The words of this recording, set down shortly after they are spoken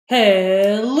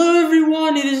Hello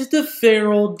everyone, it is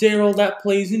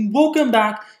TheFeralDarrellPlays and welcome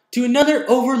back to another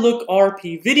Overlook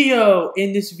RP video.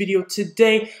 In this video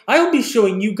today, I will be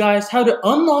showing you guys how to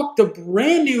unlock the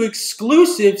brand new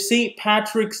exclusive St.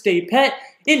 Patrick's Day pet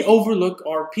in Overlook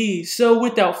RP. So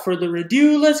without further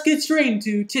ado, let's get straight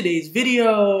into today's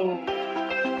video.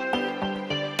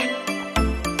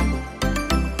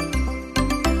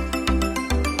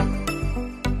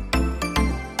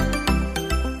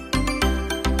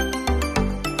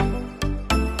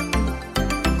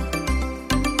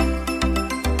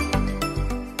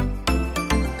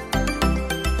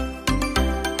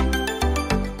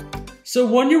 So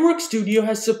Wonderwork Studio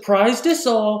has surprised us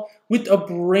all with a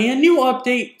brand new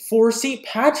update for St.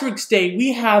 Patrick's Day.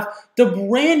 We have the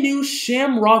brand new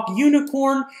Shamrock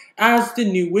Unicorn as the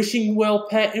new wishing well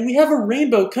pet, and we have a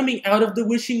rainbow coming out of the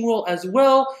wishing well as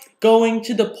well, going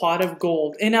to the pot of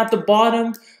gold. And at the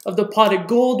bottom of the pot of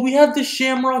gold, we have the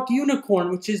Shamrock Unicorn,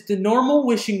 which is the normal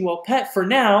wishing well pet for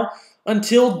now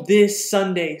until this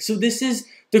Sunday. So this is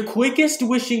the quickest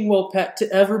wishing well pet to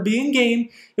ever be in game.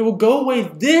 It will go away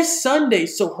this Sunday,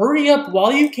 so hurry up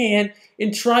while you can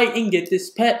and try and get this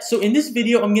pet. So in this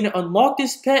video, I'm going to unlock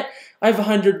this pet. I have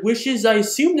 100 wishes. I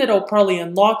assume that I'll probably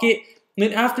unlock it. And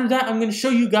then after that, I'm going to show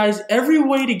you guys every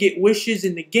way to get wishes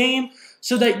in the game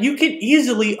so that you can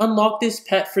easily unlock this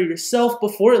pet for yourself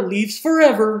before it leaves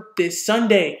forever this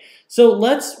Sunday. So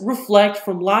let's reflect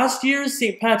from last year's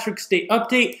St. Patrick's Day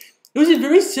update. It was a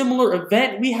very similar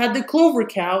event. We had the Clover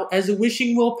Cow as a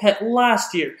wishing well pet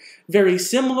last year. Very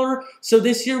similar. So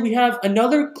this year we have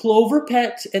another Clover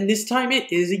pet, and this time it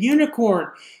is a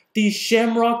unicorn. The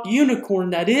Shamrock Unicorn,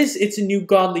 that is. It's a new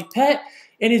godly pet,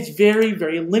 and it's very,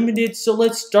 very limited. So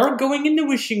let's start going in the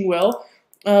wishing well.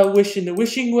 Wish in the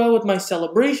wishing well with my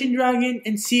celebration dragon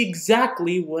and see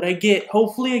exactly what I get.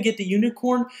 Hopefully I get the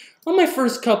unicorn on my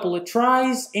first couple of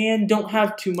tries and don't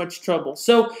have too much trouble.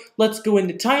 So let's go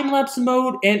into time-lapse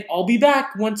mode and I'll be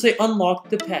back once I unlock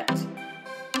the pet.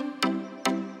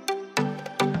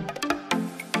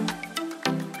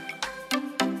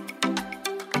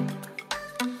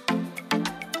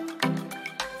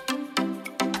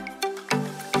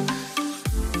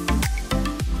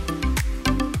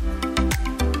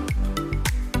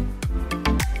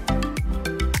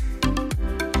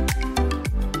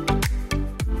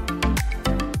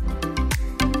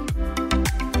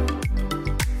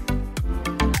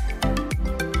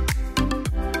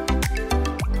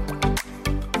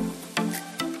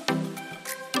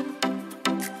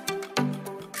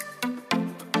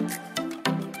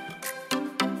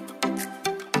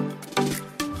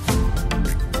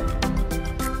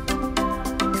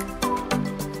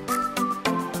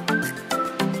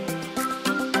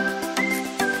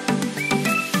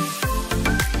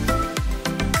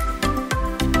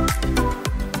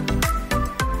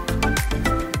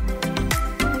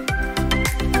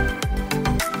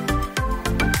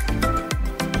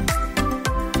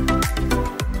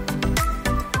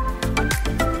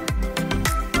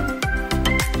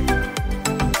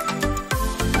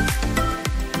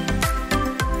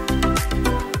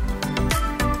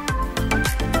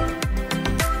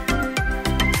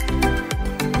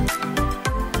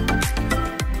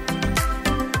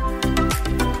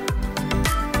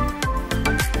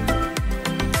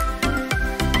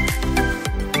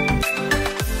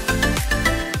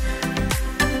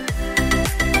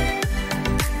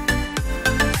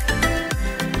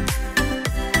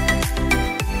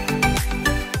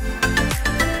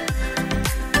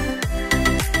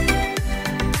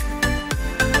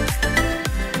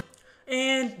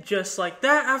 Just like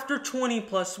that, after 20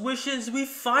 plus wishes, we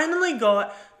finally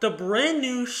got the brand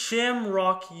new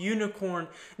Shamrock Unicorn.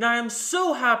 Now I am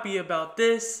so happy about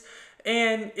this,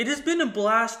 and it has been a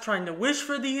blast trying to wish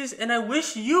for these, and I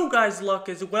wish you guys luck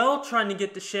as well trying to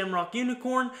get the Shamrock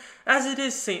Unicorn, as it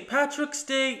is St. Patrick's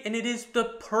Day and it is the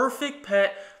perfect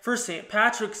pet for St.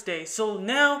 Patrick's Day. So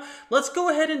now let's go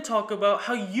ahead and talk about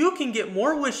how you can get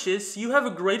more wishes so you have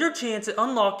a greater chance at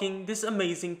unlocking this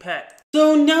amazing pet.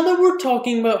 So now that we're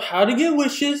talking about how to get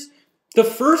wishes, the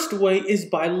first way is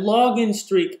by login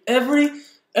streak. Every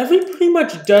pretty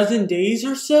much dozen days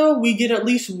or so, we get at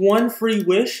least one free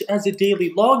wish as a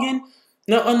daily login.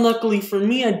 Now, unluckily for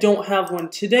me, I don't have one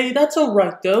today. That's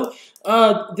alright though.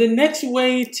 The next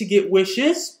way to get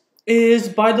wishes is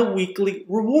by the weekly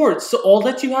rewards. So all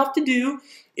that you have to do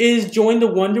is join the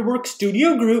Wonderwork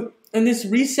Studio group, and this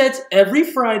resets every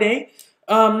Friday.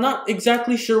 Not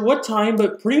exactly sure what time,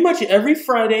 but pretty much every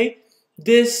Friday,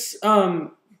 this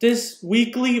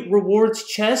weekly rewards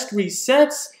chest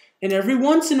resets, and every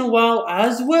once in a while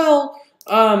as well,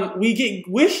 we get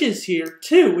wishes here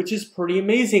too, which is pretty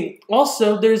amazing.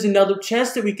 Also, there's another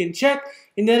chest that we can check,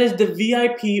 and that is the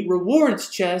VIP rewards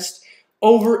chest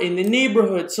over in the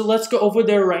neighborhood. So let's go over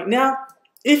there right now.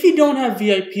 If you don't have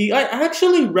VIP, I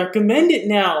actually recommend it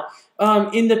now.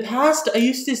 In the past, I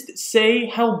used to say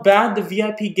how bad the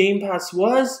VIP Game Pass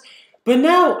was, but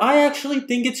now I actually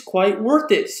think it's quite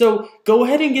worth it. So go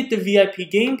ahead and get the VIP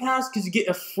Game Pass because you get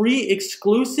a free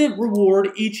exclusive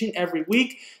reward each and every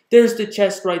week. There's the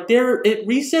chest right there. It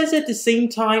resets at the same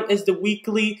time as the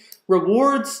weekly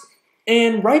rewards.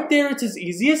 And right there, it's as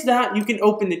easy as that. You can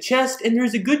open the chest, and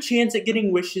there's a good chance at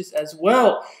getting wishes as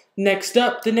well. Next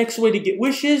up, the next way to get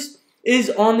wishes is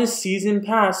on the Season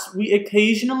Pass. We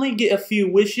occasionally get a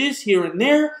few wishes here and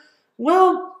there.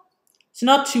 Well, it's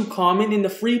not too common. In the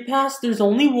Free Pass, there's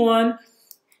only one.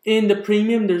 In the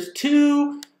Premium, there's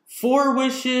 2, 4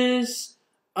 wishes.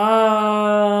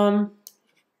 And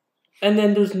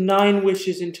then there's 9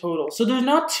 wishes in total. So there's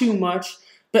not too much,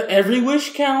 but every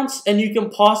wish counts, and you can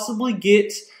possibly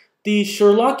get the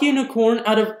SHAMROCK Unicorn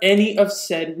out of any of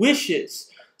said wishes.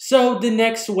 So the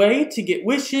next way to get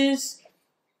wishes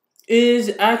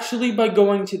is actually by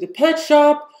going to the pet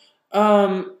shop.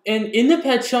 And in the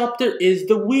pet shop, there is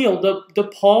the wheel, the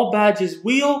Paul Badges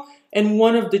wheel, and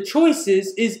one of the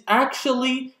choices is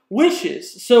actually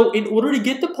wishes. So in order to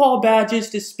get the Paul Badges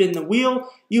to spin the wheel,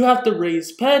 you have to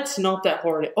raise pets, not that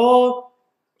hard at all.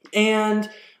 And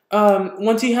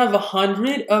once you have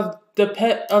 100 of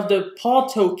the Paul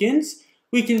tokens,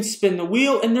 we can spin the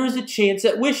wheel, and there's a chance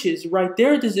at wishes. Right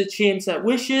there's a chance at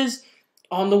wishes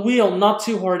on the wheel. Not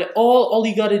too hard at all. All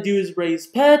you gotta do is raise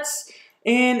pets,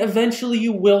 and eventually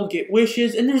you will get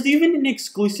wishes. And there's even an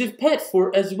exclusive pet for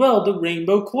it as well, the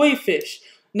rainbow koi fish.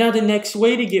 Now the next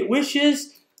way to get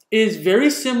wishes is very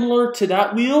similar to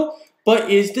that wheel, but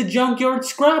is the junkyard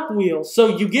scrap wheel.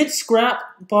 So you get scrap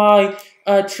by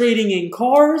trading in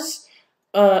cars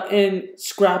and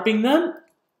scrapping them,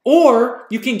 or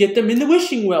you can get them in the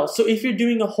wishing well. So if you're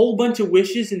doing a whole bunch of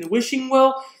wishes in the wishing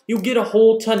well, you'll get a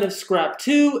whole ton of scrap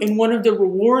too, and one of the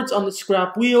rewards on the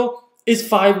scrap wheel is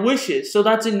 5 wishes. So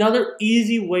that's another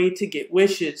easy way to get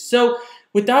wishes. So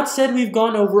with that said, we've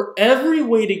gone over every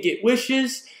way to get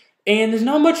wishes, and there's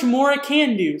not much more I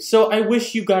can do. So I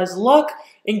wish you guys luck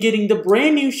in getting the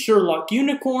brand new SHAMROCK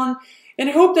Unicorn, and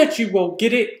I hope that you will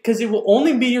get it because it will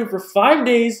only be here for 5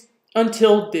 days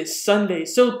until this Sunday.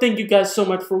 So thank you guys so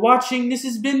much for watching. This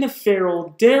has been the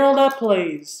Feral Darrell that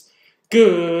plays.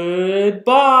 Goodbye.